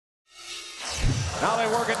Now they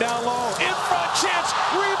work it down low. In front, chance,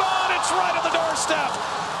 rebound, it's right on the doorstep.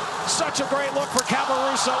 Such a great look for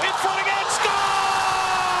Caparuso. In front again, score!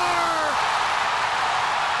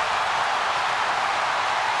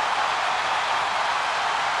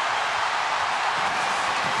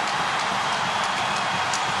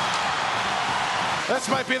 This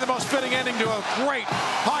might be the most fitting ending to a great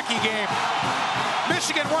hockey game.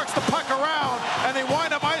 Michigan works the puck around, and they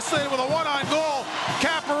wind up isolated with a one-on goal.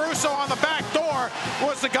 Caparuso on the back door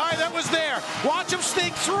was the guy that was there. Watch him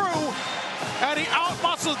sneak through, and he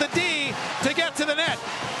outmuscles the D to get to the net.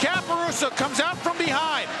 Caparuso comes out from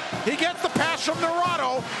behind. He gets the pass from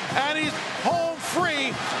Naranjo, and he's home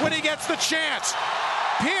free when he gets the chance.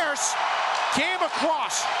 Pierce came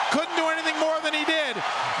across, couldn't do anything more than he did.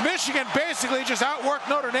 Michigan basically just outworked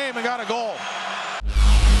Notre Dame and got a goal.